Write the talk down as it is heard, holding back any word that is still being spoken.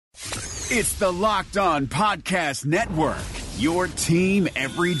It's the Locked On Podcast Network, your team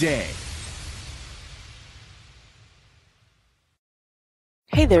every day.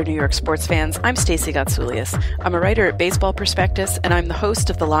 Hey there, New York sports fans. I'm Stacey Gotsoulias. I'm a writer at Baseball Prospectus, and I'm the host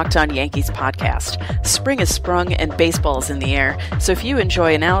of the Locked On Yankees podcast. Spring has sprung and baseball is in the air, so if you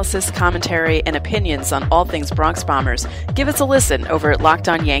enjoy analysis, commentary, and opinions on all things Bronx Bombers, give us a listen over at Locked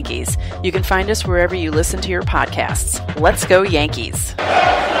On Yankees. You can find us wherever you listen to your podcasts. Let's go Yankees!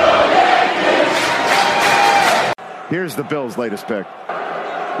 Here's the Bills' latest pick.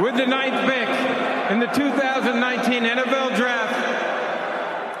 With the 9th pick in the 2019 NFL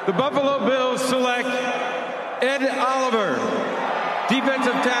Draft, the Buffalo Bills select Ed Oliver,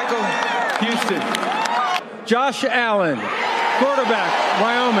 defensive tackle, Houston. Josh Allen, quarterback,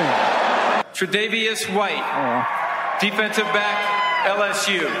 Wyoming. Tre'Davious White, defensive back,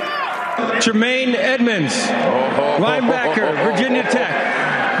 LSU. Tremaine Edmonds, linebacker, Virginia Tech.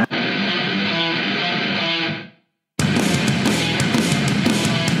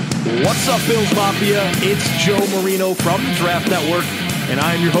 What's up, Bills Mafia? It's Joe Marino from the Draft Network, and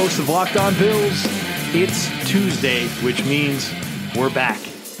I'm your host of Locked On Bills. It's Tuesday, which means we're back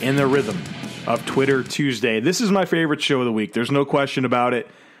in the rhythm of Twitter Tuesday. This is my favorite show of the week. There's no question about it.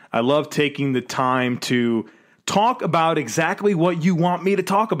 I love taking the time to talk about exactly what you want me to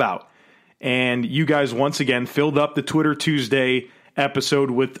talk about. And you guys, once again, filled up the Twitter Tuesday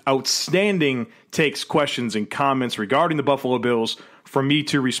episode with outstanding takes, questions, and comments regarding the Buffalo Bills for me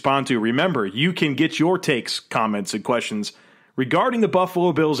to respond to. Remember, you can get your takes, comments, and questions regarding the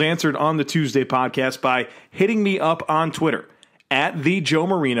Buffalo Bills answered on the Tuesday podcast by hitting me up on Twitter at the Joe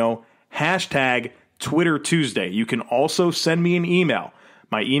Marino, hashtag Twitter Tuesday. You can also send me an email.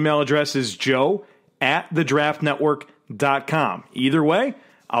 My email address is joe@thedraftnetwork.com. Either way,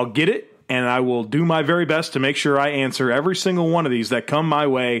 I'll get it, and I will do my very best to make sure I answer every single one of these that come my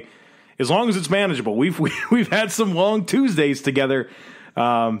way, as long as it's manageable. We've had some long Tuesdays together,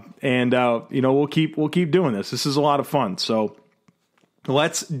 and we'll keep doing this. This is a lot of fun. So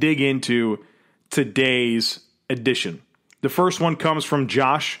let's dig into today's edition. The first one comes from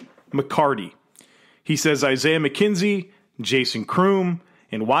Josh McCarty. He says Isaiah McKenzie, Jason Kroom,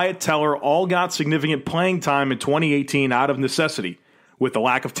 and Wyatt Teller all got significant playing time in 2018 out of necessity, with the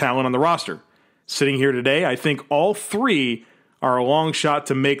lack of talent on the roster. Sitting here today, I think all three are a long shot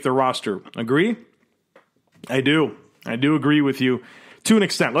to make the roster. Agree? I do agree with you to an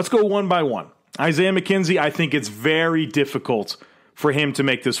extent. Let's go one by one. Isaiah McKenzie, I think it's very difficult for him to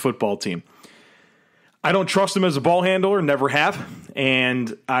make this football team. I don't trust him as a ball handler, never have,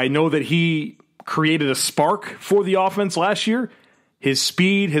 and I know that he created a spark for the offense last year. His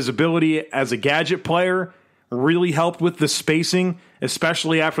speed, his ability as a gadget player really helped with the spacing,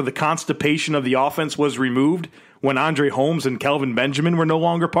 especially after the constipation of the offense was removed when Andre Holmes and Kelvin Benjamin were no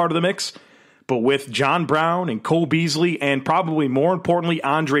longer part of the mix. But with John Brown and Cole Beasley, and probably more importantly,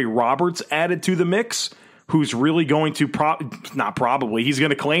 Andre Roberts added to the mix, who's really going to, he's going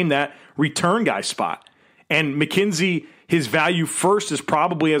to claim that return guy spot. And McKenzie, his value first is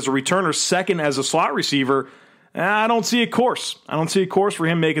probably as a returner, second as a slot receiver. I don't see a course. For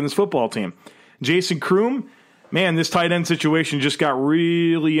him making this football team. Jason Kroom, man, this tight end situation just got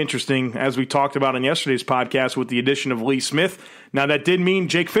really interesting, as we talked about on yesterday's podcast with the addition of Lee Smith. Now, that did mean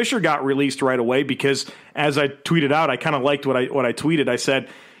Jake Fisher got released right away, because as I tweeted out, I kind of liked what I tweeted. I said,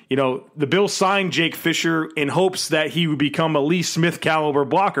 the Bills signed Jake Fisher in hopes that he would become a Lee Smith caliber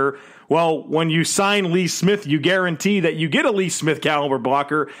blocker. Well, when you sign Lee Smith, you guarantee that you get a Lee Smith caliber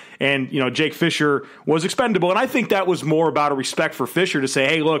blocker, and Jake Fisher was expendable. And I think that was more about a respect for Fisher to say,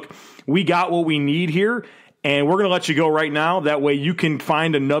 hey, look, we got what we need here, and we're going to let you go right now. That way you can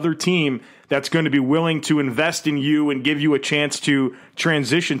find another team that's going to be willing to invest in you and give you a chance to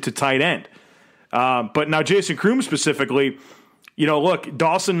transition to tight end. But now Jason Kroom specifically, look,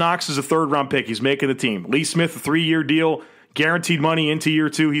 Dawson Knox is a third-round pick. He's making the team. Lee Smith, a 3-year deal, guaranteed money into year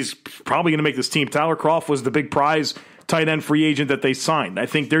 2. He's probably going to make this team. Tyler Kroft was the big prize tight end free agent that they signed. I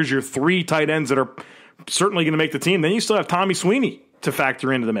think there's your 3 tight ends that are certainly going to make the team. Then you still have Tommy Sweeney to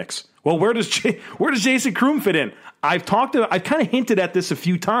factor into the mix. Well, where does Jason Kroom fit in? I've kind of hinted at this a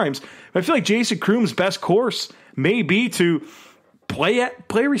few times. But I feel like Jason Kroom's best course may be to play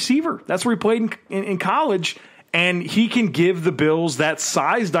receiver. That's where he played in college, and he can give the Bills that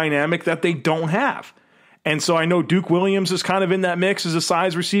size dynamic that they don't have. And so I know Duke Williams is kind of in that mix as a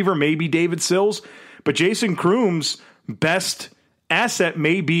size receiver, maybe David Sills, but Jason Kroom's best asset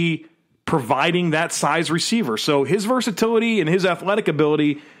may be providing that size receiver. So his versatility and his athletic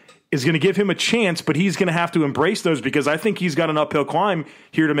ability is going to give him a chance, but he's going to have to embrace those, because I think he's got an uphill climb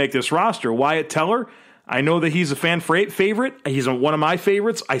here to make this roster. Wyatt Teller, I know that he's a fan favorite. He's one of my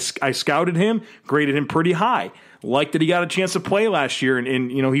favorites. I scouted him, graded him pretty high. Liked that he got a chance to play last year,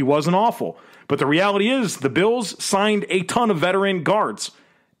 and he wasn't awful. But the reality is the Bills signed a ton of veteran guards.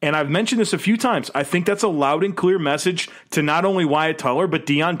 And I've mentioned this a few times. I think that's a loud and clear message to not only Wyatt Teller, but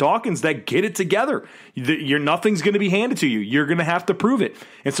Deion Dawkins that get it together. Nothing's going to be handed to you. You're going to have to prove it.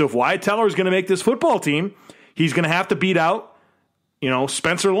 And so if Wyatt Teller is going to make this football team, he's going to have to beat out,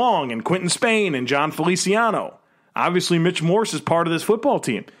 Spencer Long and Quentin Spain and John Feliciano. Obviously, Mitch Morse is part of this football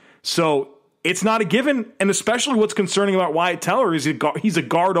team. So it's not a given. And especially what's concerning about Wyatt Teller is he's a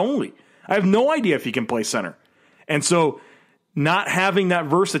guard only. I have no idea if he can play center. And so not having that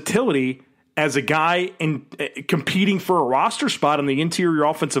versatility as a guy in competing for a roster spot on the interior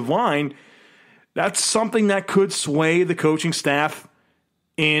offensive line, that's something that could sway the coaching staff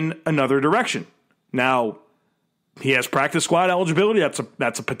in another direction. Now, he has practice squad eligibility.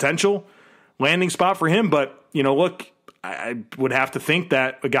 That's a potential landing spot for him. But, look, I would have to think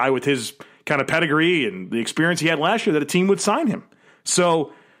that a guy with his kind of pedigree and the experience he had last year, that a team would sign him.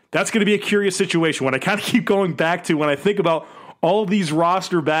 So that's going to be a curious situation. What I kind of keep going back to when I think about all these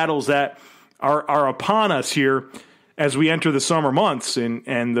roster battles that are upon us here as we enter the summer months and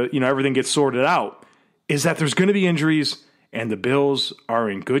everything gets sorted out, is that there's going to be injuries and the Bills are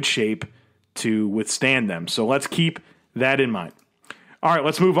in good shape to withstand them. So let's keep that in mind. All right,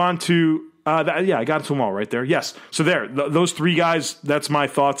 let's move on to I got to them all right there. Yes. So those three guys, that's my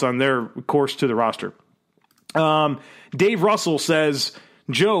thoughts on their course to the roster. Dave Russell says,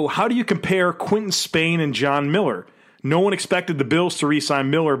 Joe, how do you compare Quentin Spain and John Miller? No one expected the Bills to re-sign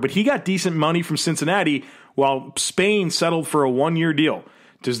Miller, but he got decent money from Cincinnati while Spain settled for a one-year deal.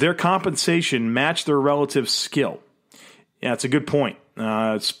 Does their compensation match their relative skill? Yeah, it's a good point.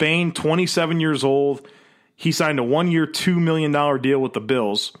 Spain, 27 years old. He signed a one-year, $2 million deal with the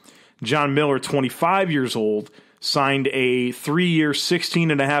Bills. John Miller, 25 years old, signed a 3-year,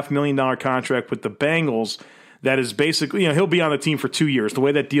 $16.5 million contract with the Bengals. That is basically, he'll be on the team for 2 years. The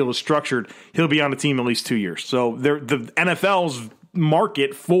way that deal is structured, he'll be on the team at least 2 years. So the NFL's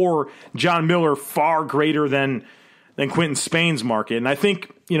market for John Miller far greater than Quentin Spain's market. And I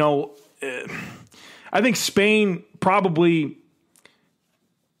think, I think Spain probably,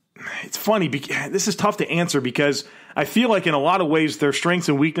 it's funny, this is tough to answer because I feel like in a lot of ways their strengths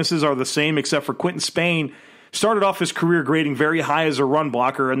and weaknesses are the same, except for Quentin Spain started off his career grading very high as a run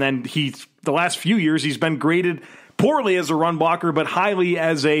blocker, and then the last few years he's been graded poorly as a run blocker, but highly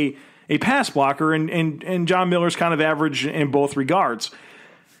as a pass blocker, and John Miller's kind of average in both regards.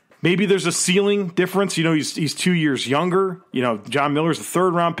 Maybe there's a ceiling difference. He's 2 years younger. John Miller's a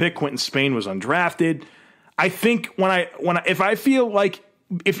third-round pick. Quentin Spain was undrafted. I think if I feel like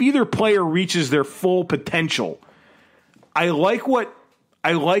if either player reaches their full potential, I like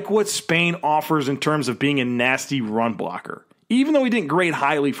what Spain offers in terms of being a nasty run blocker, even though he didn't grade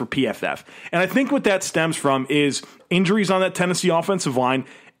highly for PFF. And I think what that stems from is injuries on that Tennessee offensive line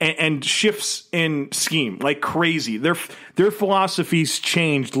and shifts in scheme like crazy. Their philosophies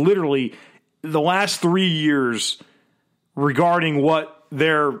changed literally the last 3 years regarding what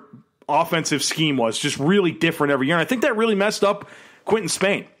their offensive scheme was, just really different every year. And I think that really messed up Quentin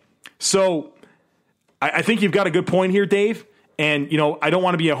Spain. So I think you've got a good point here, Dave. And, I don't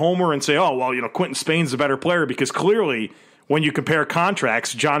want to be a homer and say, Quentin Spain's a better player, because clearly when you compare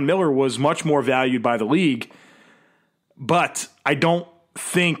contracts, John Miller was much more valued by the league. But I don't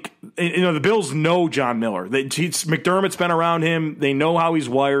think, the Bills know John Miller. McDermott's been around him. They know how he's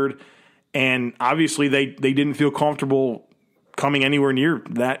wired. And obviously they didn't feel comfortable coming anywhere near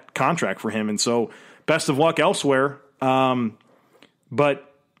that contract for him. And so best of luck elsewhere. But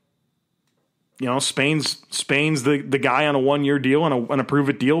Spain's the guy on a one-year deal and a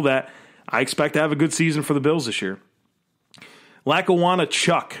prove-it deal that I expect to have a good season for the Bills this year. Lackawanna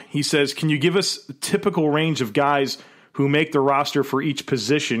Chuck, he says, can you give us a typical range of guys who make the roster for each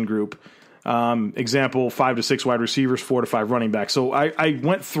position group? Example, 5 to 6 wide receivers, 4 to 5 running backs. So I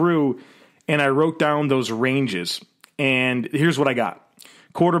went through and I wrote down those ranges, and here's what I got.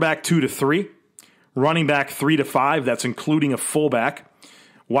 Quarterback 2 to 3, running back 3 to 5, that's including a fullback.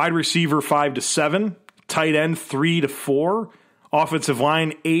 Wide receiver 5 to 7, tight end 3 to 4, offensive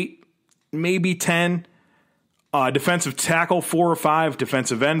line 8, maybe 10, defensive tackle 4 or 5,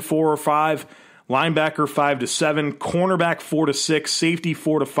 defensive end 4 or 5, linebacker 5 to 7, cornerback 4 to 6, safety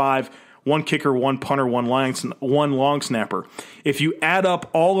 4 to 5, one kicker, one punter, one long snapper. If you add up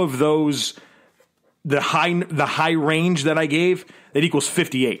all of those, the high range that I gave, that equals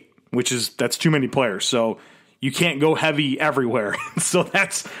 58, that's too many players. So you can't go heavy everywhere. So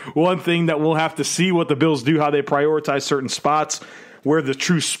that's one thing that we'll have to see what the Bills do, how they prioritize certain spots. where the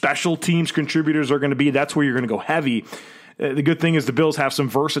true special teams contributors are going to be. That's where you're going to go heavy. The good thing is the Bills have some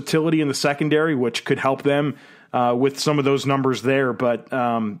versatility in the secondary, which could help them with some of those numbers there. But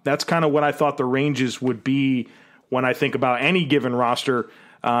that's kind of what I thought the ranges would be when I think about any given roster.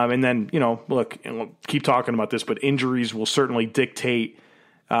 And then, look, and we'll keep talking about this, but injuries will certainly dictate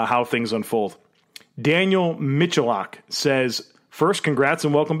how things unfold. Daniel Michalak says, first, congrats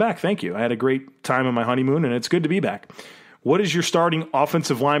and welcome back. Thank you. I had a great time on my honeymoon, and it's good to be back. What is your starting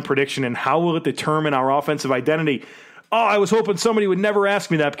offensive line prediction, and how will it determine our offensive identity? Oh, I was hoping somebody would never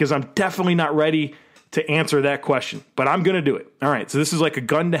ask me that because I'm definitely not ready to answer that question, but I'm going to do it. All right, so this is like a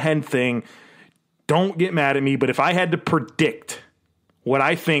gun-to-head thing. Don't get mad at me, but if I had to predict what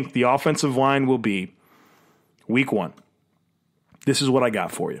I think the offensive line will be week 1, this is what I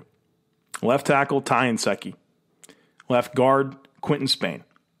got for you. Left tackle, Ty Nsekhe. Left guard, Quinton Spain.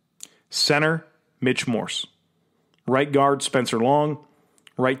 Center, Mitch Morse. Right guard, Spencer Long.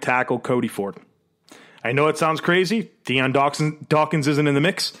 Right tackle, Cody Ford. I know it sounds crazy. Deion Dawkins isn't in the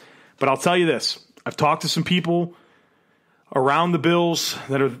mix, but I'll tell you this. I've talked to some people around the Bills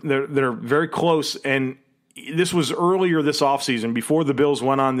that are very close, and this was earlier this offseason before the Bills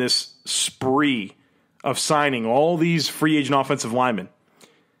went on this spree of signing all these free agent offensive linemen.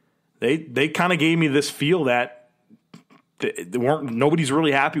 They kind of gave me this feel that nobody's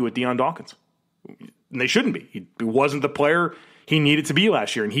really happy with Deion Dawkins. And they shouldn't be. He wasn't the player he needed to be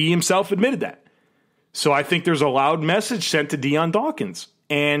last year, and he himself admitted that. So I think there's a loud message sent to Deion Dawkins,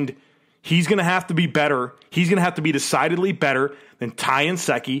 and he's going to have to be better. He's going to have to be decidedly better than Ty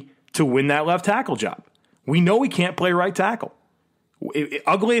Nsekhe to win that left tackle job. We know he can't play right tackle.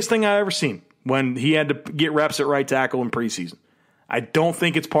 Ugliest thing I ever seen when he had to get reps at right tackle in preseason. I don't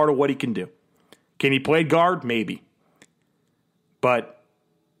think it's part of what he can do. Can he play guard? Maybe. But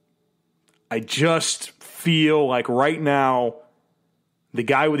I just feel like right now the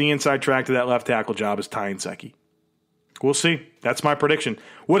guy with the inside track to that left tackle job is Ty Nsekhe. We'll see. That's my prediction.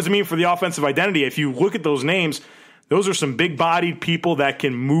 What does it mean for the offensive identity? If you look at those names, those are some big-bodied people that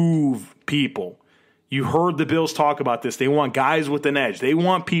can move people. You heard the Bills talk about this. They want guys with an edge. They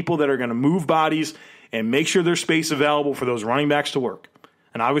want people that are going to move bodies and make sure there's space available for those running backs to work.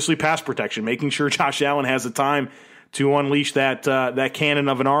 And obviously pass protection, making sure Josh Allen has the time to unleash that cannon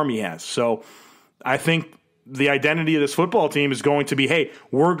of an arm he has. So I think the identity of this football team is going to be, hey,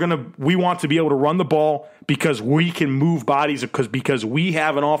 we want to be able to run the ball because we can move bodies because we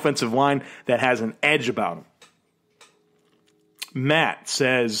have an offensive line that has an edge about them. Matt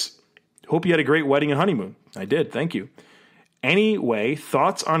says, hope you had a great wedding and honeymoon. I did. Thank you. Anyway,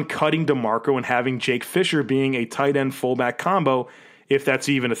 thoughts on cutting DeMarco and having Jake Fisher being a tight end fullback combo, if that's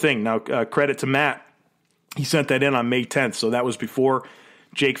even a thing. Now, credit to Matt. He sent that in on May 10th, so that was before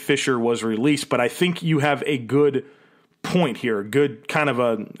Jake Fisher was released. But I think you have a good point here, a good kind of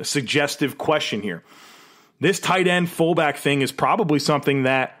a suggestive question here. This tight end fullback thing is probably something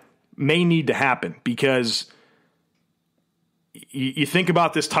that may need to happen because you think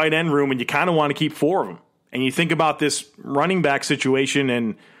about this tight end room and you kind of want to keep 4 of them. And you think about this running back situation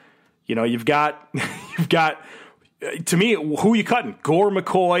and, you've got, to me, who are you cutting? Gore,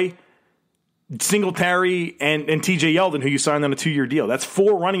 McCoy, Singletary, and TJ Yeldon, who you signed on a 2-year deal. That's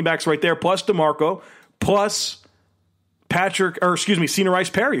 4 running backs right there, plus DeMarco, plus Cena Rice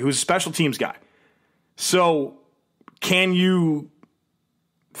Perry, who's a special teams guy. So can you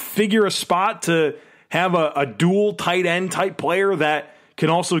figure a spot to have a dual tight end type player that can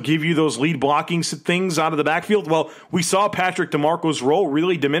also give you those lead blocking things out of the backfield? Well, we saw Patrick DeMarco's role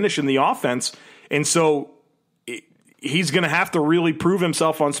really diminish in the offense, and so he's going to have to really prove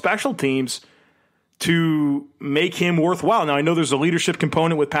himself on special teams to make him worthwhile. Now, I know there's a leadership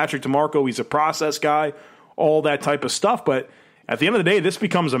component with Patrick DeMarco. He's a process guy, all that type of stuff, but at the end of the day, this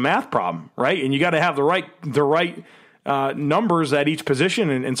becomes a math problem, right? And you got to have the right numbers at each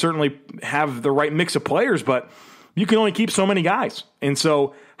position and certainly have the right mix of players, but you can only keep so many guys. And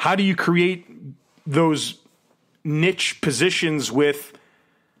so how do you create those niche positions with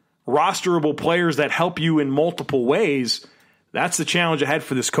rosterable players that help you in multiple ways? That's the challenge ahead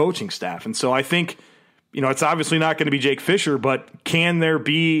for this coaching staff. And so I think, it's obviously not going to be Jake Fisher, but can there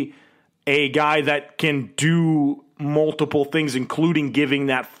be a guy that can do multiple things, including giving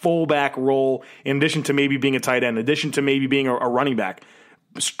that fullback role in addition to maybe being a tight end, in addition to maybe being a running back?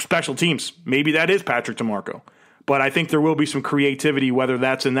 Special teams, maybe that is Patrick DeMarco. But I think there will be some creativity, whether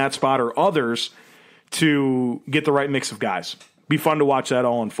that's in that spot or others, to get the right mix of guys. Be fun to watch that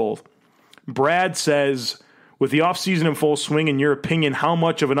all unfold. Brad says, with the offseason in full swing, in your opinion, how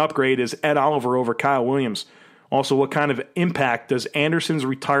much of an upgrade is Ed Oliver over Kyle Williams? Also, what kind of impact does Anderson's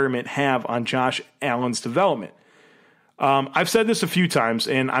retirement have on Josh Allen's development? I've said this a few times,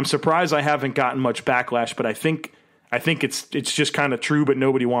 and I'm surprised I haven't gotten much backlash, but I think it's just kind of true, but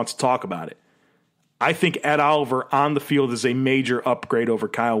nobody wants to talk about it. I think Ed Oliver on the field is a major upgrade over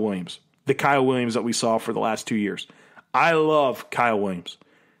Kyle Williams, the Kyle Williams that we saw for the last 2 years. I love Kyle Williams.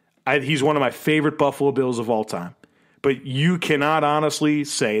 He's one of my favorite Buffalo Bills of all time. But you cannot honestly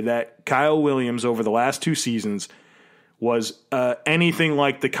say that Kyle Williams over the last 2 seasons was anything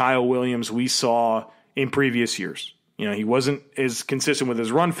like the Kyle Williams we saw in previous years. He wasn't as consistent with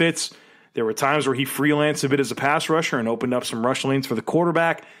his run fits. There were times where he freelanced a bit as a pass rusher and opened up some rush lanes for the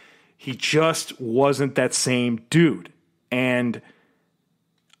quarterback. He just wasn't that same dude. And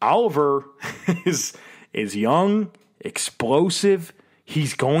Oliver is young, explosive.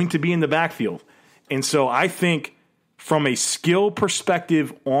 He's going to be in the backfield. And so I think from a skill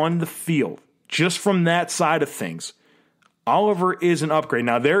perspective on the field, just from that side of things, Oliver is an upgrade.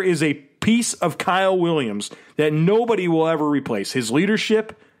 Now, there is a piece of Kyle Williams that nobody will ever replace. His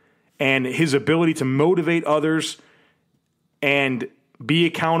leadership and his ability to motivate others and be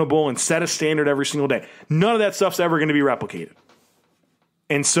accountable and set a standard every single day. None of that stuff's ever going to be replicated.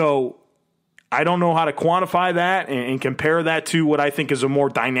 And so I don't know how to quantify that and compare that to what I think is a more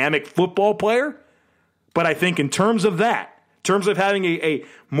dynamic football player. But I think in terms of that, in terms of having a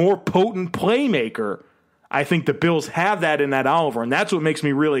more potent playmaker, I think the Bills have that in that Oliver. And that's what makes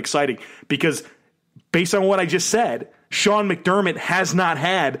me really excited because based on what I just said, Sean McDermott has not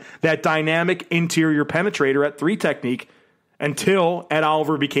had that dynamic interior penetrator at 3 technique until Ed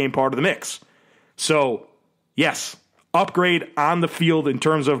Oliver became part of the mix. So, yes, upgrade on the field in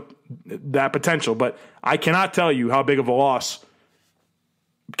terms of that potential. But I cannot tell you how big of a loss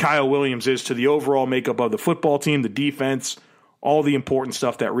Kyle Williams is to the overall makeup of the football team, the defense, all the important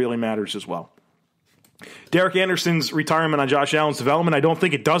stuff that really matters as well. Derek Anderson's retirement on Josh Allen's development, I don't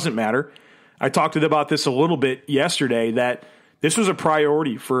think it doesn't matter. I talked about this a little bit yesterday, that this was a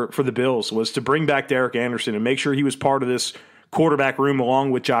priority for the Bills, was to bring back Derek Anderson and make sure he was part of this quarterback room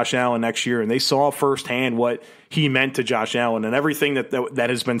along with Josh Allen next year. And they saw firsthand what he meant to Josh Allen and everything that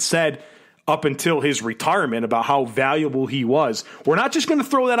has been said up until his retirement about how valuable he was. We're not just going to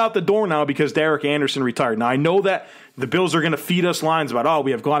throw that out the door now because Derek Anderson retired. Now, I know that the Bills are going to feed us lines about,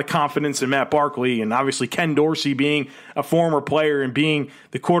 we have a lot of confidence in Matt Barkley, and obviously Ken Dorsey being a former player and being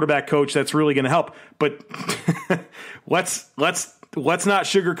the quarterback coach, that's really going to help. But let's not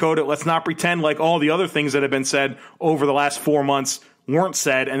sugarcoat it. Let's not pretend like all the other things that have been said over the last 4 months weren't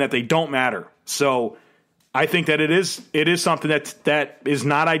said and that they don't matter. So I think that it is something that is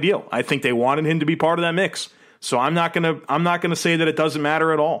not ideal. I think they wanted him to be part of that mix. So I'm not gonna say that it doesn't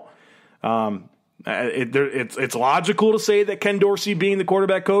matter at all. It's logical to say that Ken Dorsey being the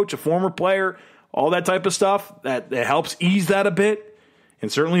quarterback coach, a former player, all that type of stuff, that helps ease that a bit.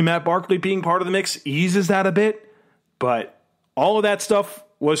 And certainly Matt Barkley being part of the mix eases that a bit. But all of that stuff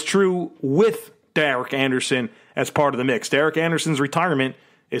was true with Derek Anderson as part of the mix. Derek Anderson's retirement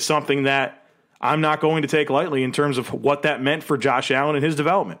is something that I'm not going to take lightly in terms of what that meant for Josh Allen and his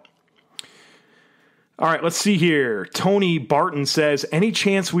development. All right, let's see here. Tony Barton says, any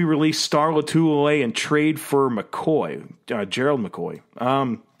chance we release Star Lotulelei and trade for McCoy, Gerald McCoy?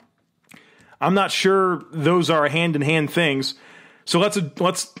 I'm not sure those are hand-in-hand things. So let's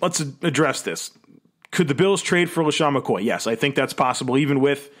address this. Could the Bills trade for LaShawn McCoy? Yes, I think that's possible, even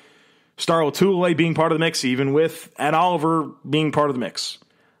with Star Lotulelei being part of the mix, even with Ed Oliver being part of the mix.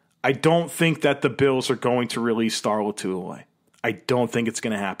 I don't think that the Bills are going to release Star Lotulelei. I don't think it's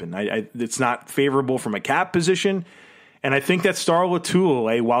going to happen. It's not favorable from a cap position. And I think that Star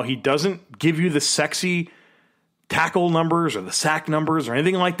Lotulelei, while he doesn't give you the sexy tackle numbers or the sack numbers or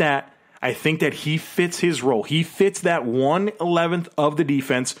anything like that, I think that he fits his role. He fits that 1/11th of the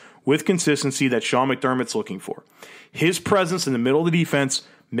defense with consistency that Sean McDermott's looking for. His presence in the middle of the defense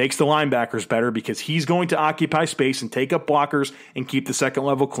makes the linebackers better because he's going to occupy space and take up blockers and keep the second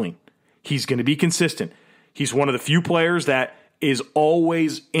level clean. He's going to be consistent. He's one of the few players that is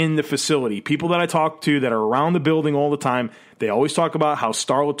always in the facility. People that I talk to that are around the building all the time, they always talk about how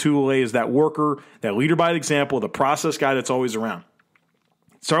Star Lotulelei is that worker, that leader by example, the process guy that's always around.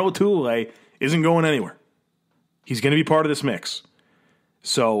 Star Lotulelei isn't going anywhere. He's going to be part of this mix.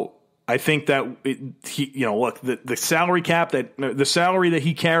 So I think that the salary cap, the salary that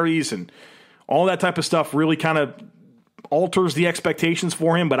he carries and all that type of stuff really kind of alters the expectations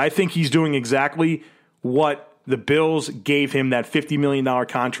for him. But I think he's doing exactly what the Bills gave him that $50 million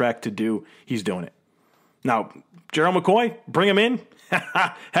contract to do. He's doing it. Now, Gerald McCoy, bring him in.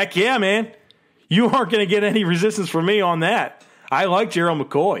 Heck yeah, man. You aren't going to get any resistance from me on that. I like Gerald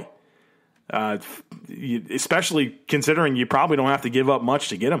McCoy, especially considering you probably don't have to give up much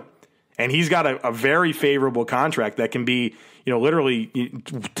to get him. And he's got a very favorable contract that can be, literally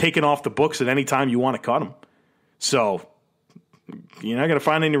taken off the books at any time you want to cut him. So you're not going to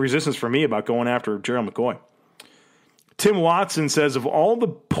find any resistance from me about going after Gerald McCoy. Tim Watson says, of all the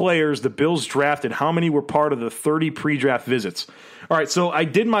players the Bills drafted, how many were part of the 30 pre-draft visits? All right, so I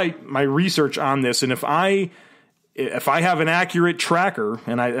did my research on this, and if I have an accurate tracker,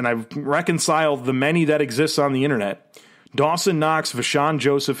 and I've reconciled the many that exist on the internet, Dawson Knox, Vashawn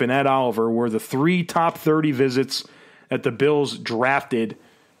Joseph, and Ed Oliver were the 3 top 30 visits that the Bills drafted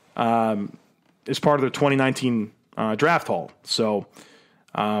as part of their 2019 draft haul. So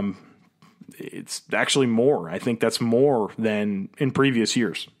it's actually more. I think that's more than in previous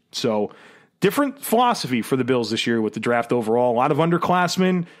years. So different philosophy for the Bills this year with the draft overall. A lot of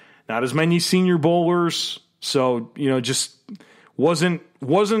underclassmen, not as many senior bowlers. So, just wasn't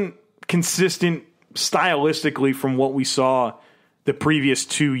consistent stylistically from what we saw the previous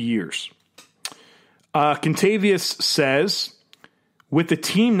 2 years. Contavious says, with the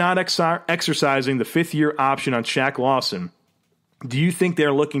team not exercising the 5th-year option on Shaq Lawson, do you think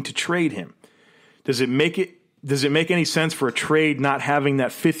they're looking to trade him? Does it make any sense for a trade not having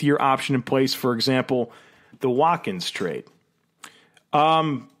that 5th-year option in place? For example, the Watkins trade.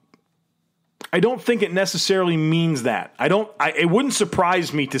 I don't think it necessarily means that. It wouldn't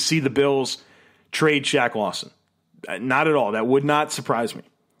surprise me to see the Bills trade Shaq Lawson. Not at all. That would not surprise me.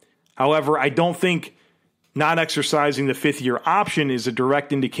 However, I don't think not exercising the 5th-year option is a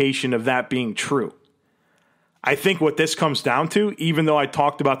direct indication of that being true. I think what this comes down to, even though I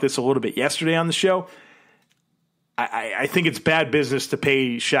talked about this a little bit yesterday on the show, I think it's bad business to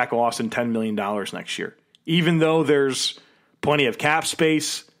pay Shaq Lawson $10 million next year, even though there's plenty of cap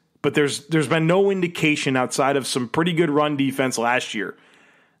space. But there's been no indication outside of some pretty good run defense last year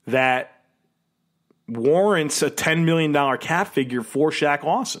that warrants a $10 million cap figure for Shaq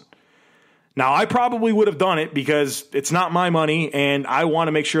Lawson. Now, I probably would have done it because it's not my money, and I want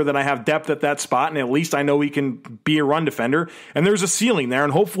to make sure that I have depth at that spot, and at least I know he can be a run defender. And there's a ceiling there,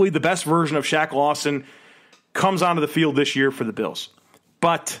 and hopefully the best version of Shaq Lawson comes onto the field this year for the Bills.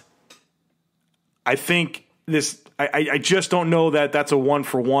 But I think I just don't know that that's a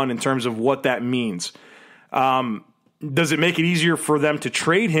one-for-one in terms of what that means. Does it make it easier for them to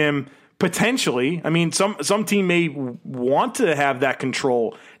trade him? Potentially. I mean, some team may want to have that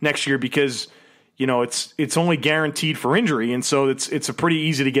control next year because, it's only guaranteed for injury, and so it's a pretty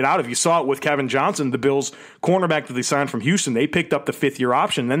easy to get out of. You saw it with Kevin Johnson, the Bills cornerback that they signed from Houston. They picked up the 5th-year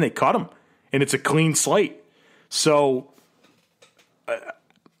option, then they cut him, and it's a clean slate. So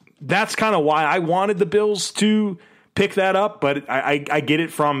that's kind of why I wanted the Bills to pick that up, but I get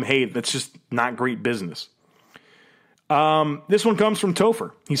it from, hey, that's just not great business. This one comes from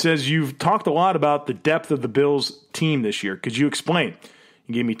Topher. He says, you've talked a lot about the depth of the Bills team this year. Could you explain?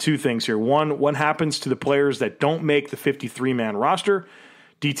 You gave me 2 things here. One, what happens to the players that don't make the 53-man roster?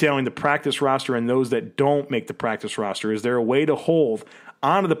 Detailing the practice roster and those that don't make the practice roster. Is there a way to hold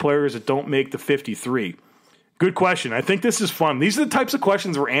onto the players that don't make the 53? Good question. I think this is fun. These are the types of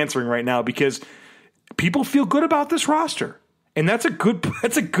questions we're answering right now because people feel good about this roster, and that's a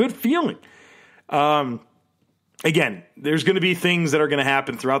good feeling. Again, there's going to be things that are going to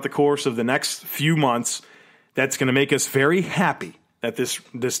happen throughout the course of the next few months that's going to make us very happy that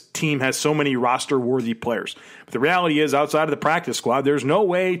this team has so many roster-worthy players. But the reality is, outside of the practice squad, there's no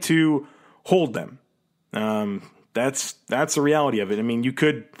way to hold them. That's the reality of it. I mean, you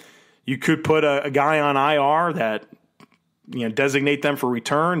could put a guy on IR that designate them for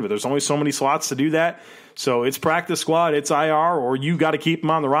return, but there's only so many slots to do that. So it's practice squad, it's IR, or you got to keep them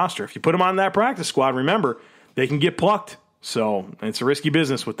on the roster. If you put them on that practice squad, remember, they can get plucked. So it's a risky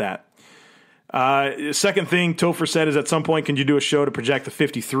business with that. Second thing Topher said is, at some point, can you do a show to project the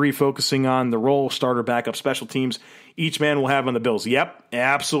 53, focusing on the role, starter, backup, special teams each man will have on the Bills? Yep,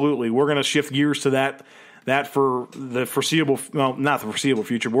 absolutely. We're going to shift gears to that for the foreseeable, well, not the foreseeable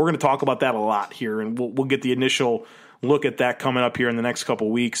future, but we're going to talk about that a lot here, and we'll get the initial look at that coming up here in the next couple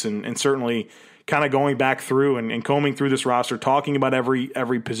of weeks, and certainly kind of going back through and combing through this roster, talking about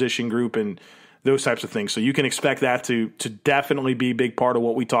every position group and those types of things. So you can expect that to definitely be a big part of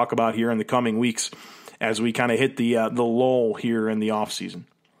what we talk about here in the coming weeks as we kind of hit the lull here in the offseason.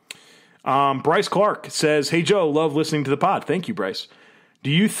 Bryce Clark says, hey, Joe, love listening to the pod. Thank you, Bryce.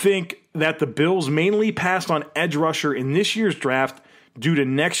 Do you think that the Bills mainly passed on edge rusher in this year's draft due to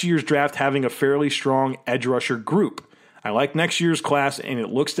next year's draft having a fairly strong edge rusher group? I like next year's class, and it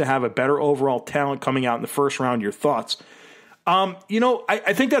looks to have a better overall talent coming out in the first round. Your thoughts?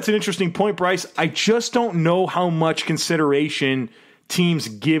 I think that's an interesting point, Bryce. I just don't know how much consideration teams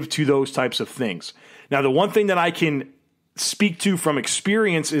give to those types of things. Now, the one thing that I can speak to from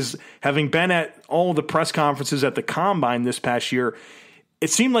experience is having been at all the press conferences at the Combine this past year. It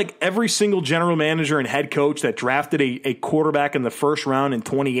seemed like every single general manager and head coach that drafted a quarterback in the first round in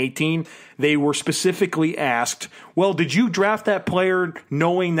 2018, they were specifically asked, well, did you draft that player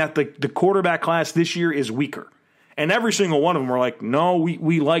knowing that the quarterback class this year is weaker? And every single one of them were like, no,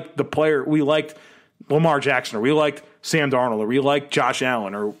 we liked the player. We liked Lamar Jackson, or we liked Sam Darnold, or we liked Josh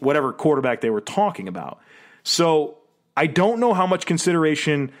Allen, or whatever quarterback they were talking about. So I don't know how much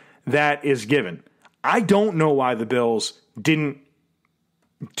consideration that is given. I don't know why the Bills didn't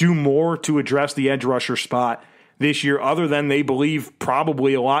do more to address the edge rusher spot this year, other than they believe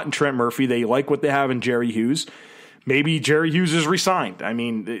probably a lot in Trent Murphy. They like what they have in Jerry Hughes. Maybe Jerry Hughes is resigned. I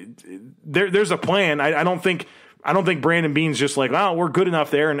mean, there's a plan. I don't think Brandon Beane's just like, oh, we're good enough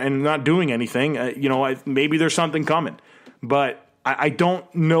there and not doing anything. Maybe there's something coming. But I don't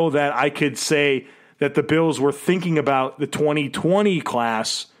know that I could say that the Bills were thinking about the 2020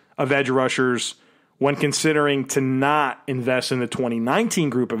 class of edge rushers when considering to not invest in the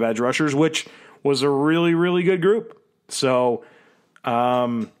 2019 group of edge rushers, which was a really, really good group. So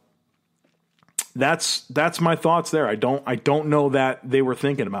that's my thoughts there. I don't know that they were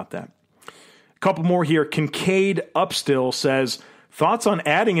thinking about that. A couple more here. Kincaid Upstill says, thoughts on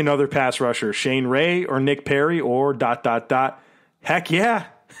adding another pass rusher, Shane Ray or Nick Perry or ... Heck yeah.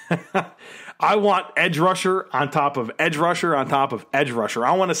 I want edge rusher on top of edge rusher on top of edge rusher.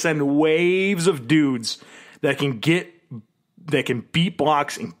 I want to send waves of dudes that can beat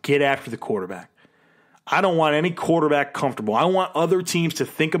blocks and get after the quarterback. I don't want any quarterback comfortable. I want other teams to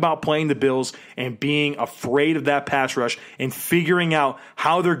think about playing the Bills and being afraid of that pass rush and figuring out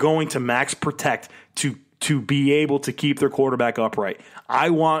how they're going to max protect to be able to keep their quarterback upright. I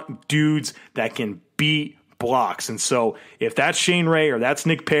want dudes that can beat blocks. And so if that's Shane Ray or that's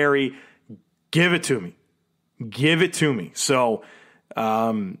Nick Perry, give it to me. Give it to me. So,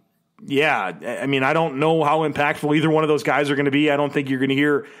 yeah, I mean, I don't know how impactful either one of those guys are going to be. I don't think you're going to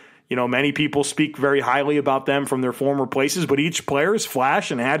hear, many people speak very highly about them from their former places, but each player has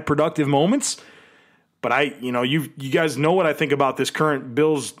flashed and had productive moments. But you guys know what I think about this current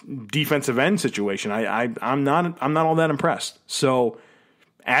Bills defensive end situation. I'm not all that impressed. So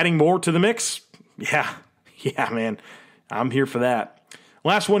adding more to the mix, yeah, man, I'm here for that.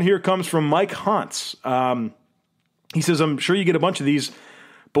 Last one here comes from Mike Huntz. He says, I'm sure you get a bunch of these,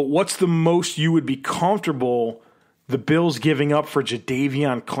 but what's the most you would be comfortable the Bills giving up for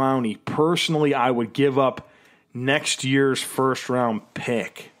Jadeveon Clowney? Personally, I would give up next year's first-round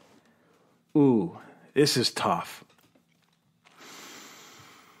pick. Ooh, this is tough.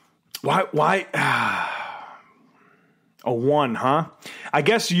 Why? A one, huh? I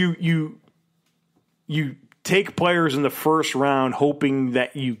guess you take players in the first round hoping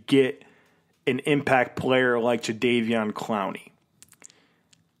that you get an impact player like Jadeveon Clowney.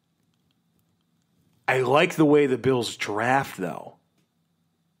 I like the way the Bills draft, though.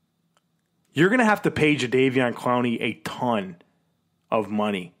 You're going to have to pay Jadeveon Clowney a ton of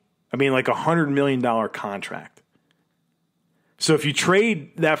money. I mean, like $100 million contract. So if you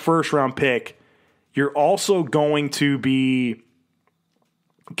trade that first-round pick, you're also going to be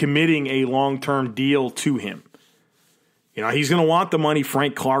committing a long-term deal to him. He's going to want the money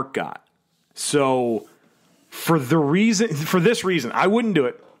Frank Clark got. So for this reason, I wouldn't do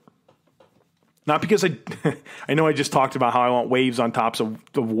it. Not because I know I just talked about how I want waves on tops of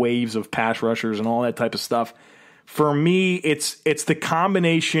the waves of pass rushers and all that type of stuff. For me, it's the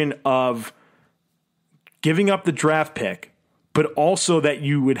combination of giving up the draft pick, but also that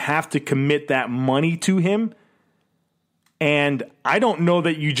you would have to commit that money to him. And I don't know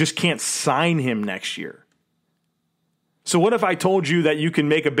that you just can't sign him next year. So what if I told you that you can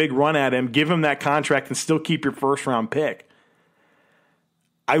make a big run at him, give him that contract, and still keep your first-round pick?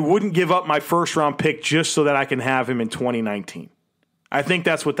 I wouldn't give up my first-round pick just so that I can have him in 2019. I think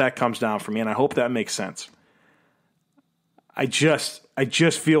that's what that comes down for me, and I hope that makes sense. I just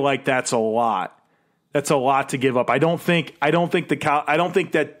feel like that's a lot. That's a lot to give up. I don't think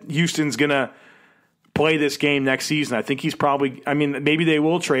that Houston's gonna play this game next season. I think he's probably. I mean, maybe they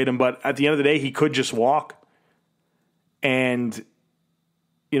will trade him, but at the end of the day, he could just walk. And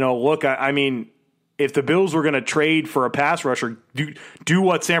look, I mean, if the Bills were going to trade for a pass rusher, do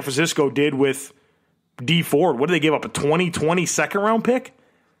what San Francisco did with D Ford. What did they give up? A 2020 second round pick?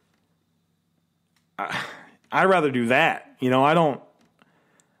 I'd rather do that. I don't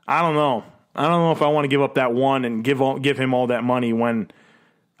know. I don't know if I want to give up that one and give him all that money when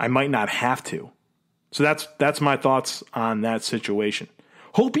I might not have to. So that's my thoughts on that situation.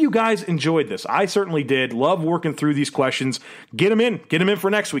 hope you guys enjoyed this. I certainly did. Love working through these questions. Get them in. Get them in for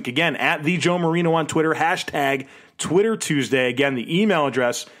next week. Again, at the Joe Marino on Twitter, hashtag Twitter Tuesday. Again, the email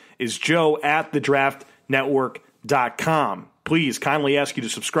address is joe@thedraftnetwork.com. Please kindly ask you to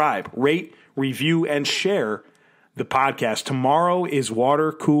subscribe, rate, review, and share the podcast. Tomorrow is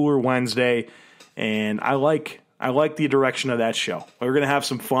Water Cooler Wednesday, and I like the direction of that show. We're going to have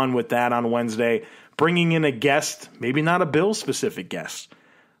some fun with that on Wednesday, bringing in a guest, maybe not a Bills-specific guest,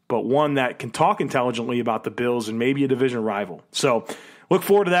 but one that can talk intelligently about the Bills and maybe a division rival. So look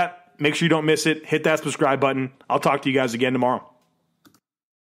forward to that. Make sure you don't miss it. Hit that subscribe button. I'll talk to you guys again tomorrow.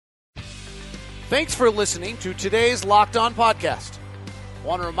 Thanks for listening to today's Locked On podcast.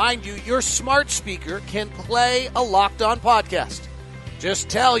 Want to remind you, your smart speaker can play a Locked On podcast. Just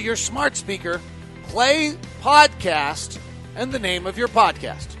tell your smart speaker, play podcast, and the name of your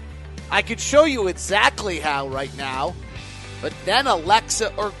podcast. I could show you exactly how right now, but then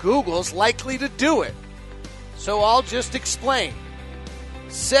Alexa or Google's likely to do it. So I'll just explain.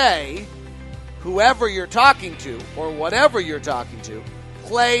 Say, whoever you're talking to or whatever you're talking to,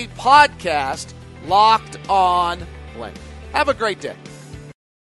 play podcast Locked On blank. Have a great day.